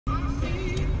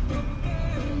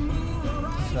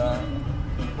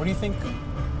What do you think?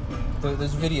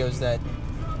 Those videos that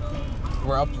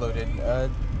were uploaded.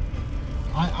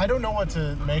 I don't know what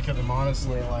to make of them,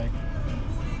 honestly. Yeah. Like,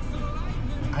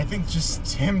 I think just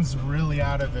Tim's really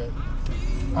out of it.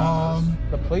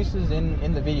 The places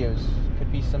in the videos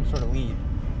could be some sort of lead.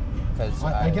 Because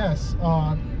I guess.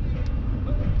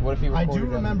 What if he I recorded do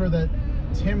remember that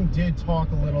Tim did talk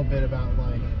a little bit about,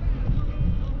 like,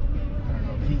 I don't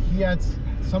know, he had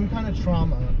some kind of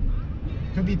trauma.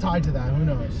 Could be tied to that. Who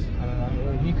knows? I don't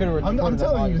know. He could have recorded. I'm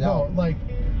telling you though, out. like,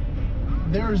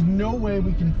 there is no way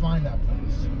we can find that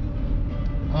place.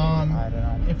 I don't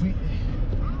know. If we,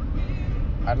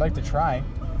 I'd like to try.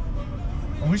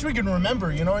 I wish we could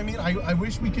remember. You know what I mean? I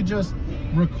wish we could just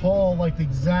recall like the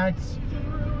exact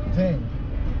thing.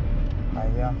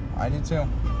 Yeah, I do too.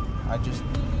 I just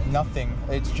nothing.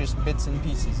 It's just bits and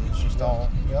pieces. It's just all.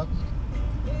 Yep.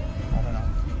 I don't know.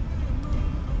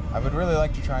 I would really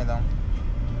like to try though.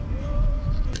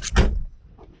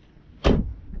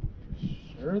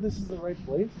 Sure, this is the right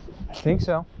place. I think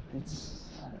so.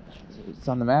 It's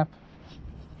on the map.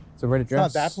 It's the right address.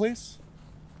 It's not that place.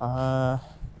 I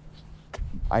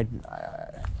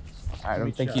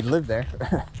don't think he'd live there.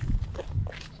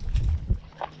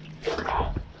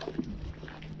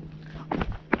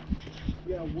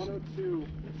 Yeah, 102.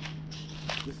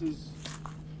 This is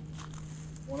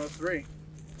 103.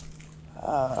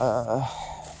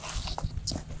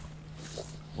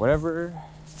 Whatever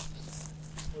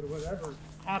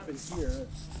happened here,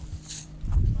 it's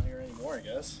not here anymore, I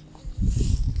guess.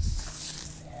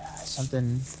 Yeah,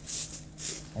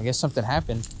 I guess something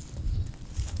happened.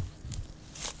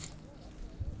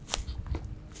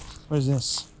 What is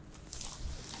this?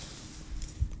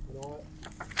 You know what?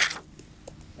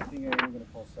 I think I'm gonna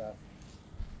call staff.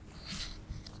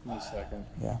 Give me a second.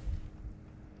 Yeah.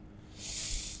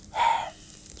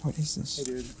 What is this? Hey,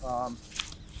 dude.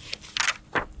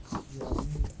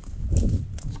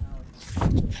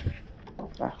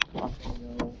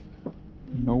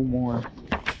 No more.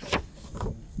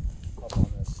 Up on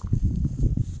this.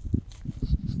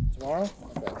 Tomorrow?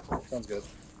 Okay. Sounds good.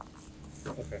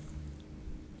 Okay.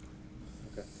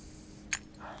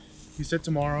 He said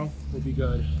tomorrow will be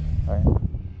good. All right.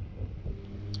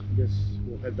 I guess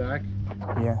we'll head back.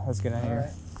 Yeah, let's get out of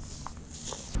here.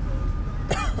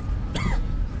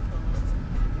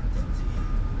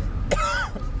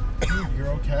 Dude, you're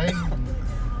okay?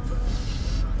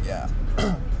 Yeah.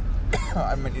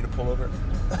 I might need to pull over.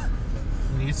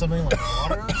 You need something like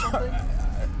water or something?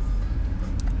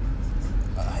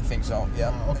 I think so.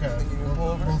 Yeah. Okay. I think you can pull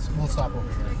over. We'll stop over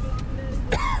here.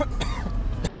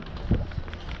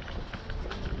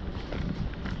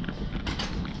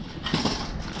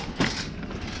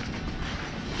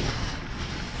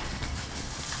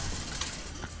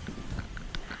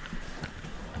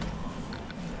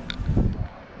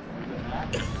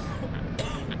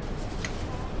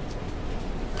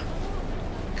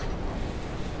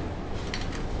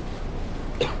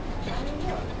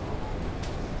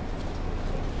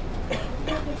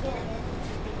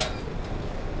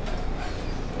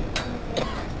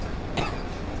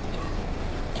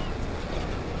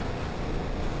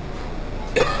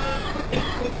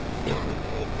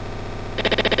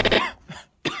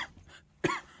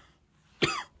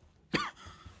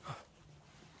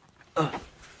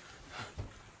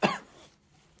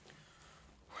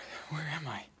 Where am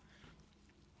I?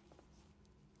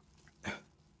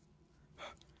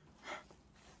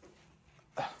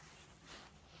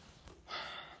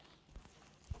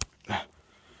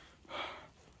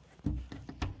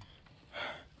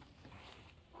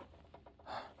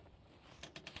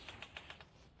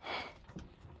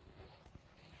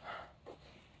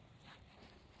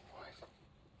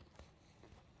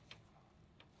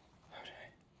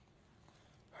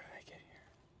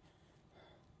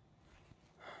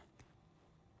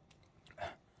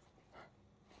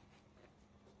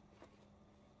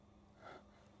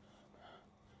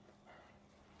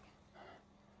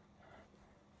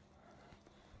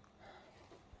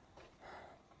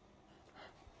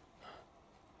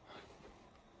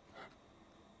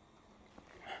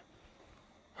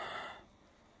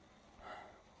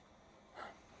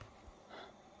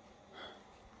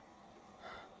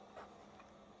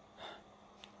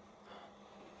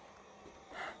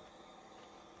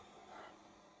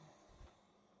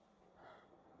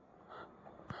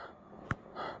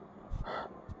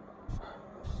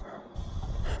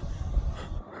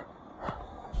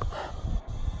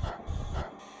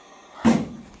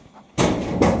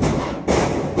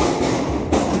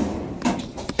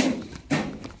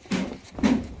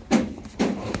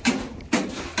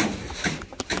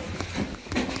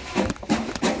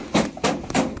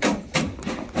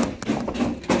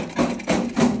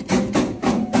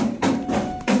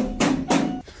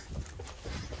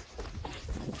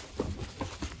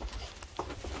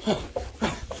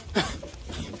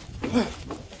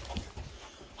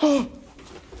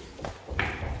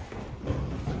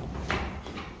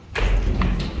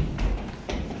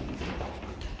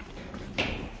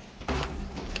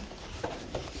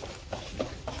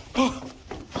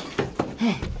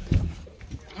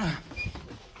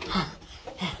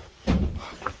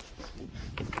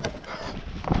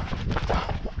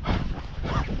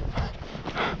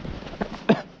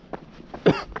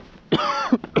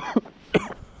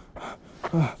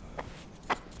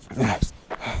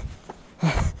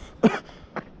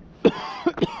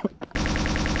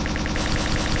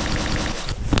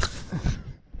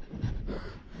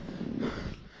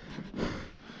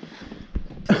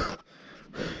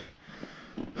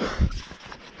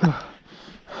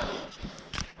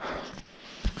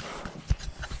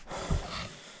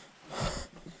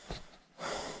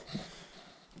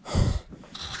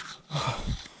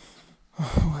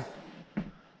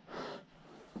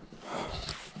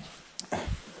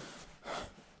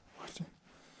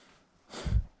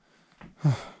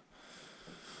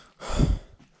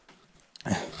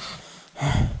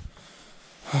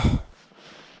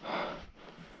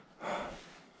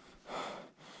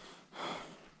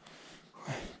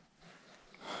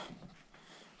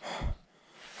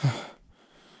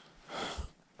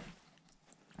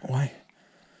 Why?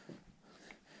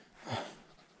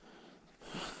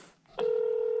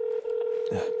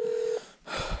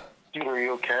 Dude, are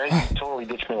you okay? You totally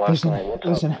ditched me last night. What's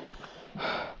Listen. up?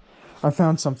 I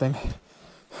found something.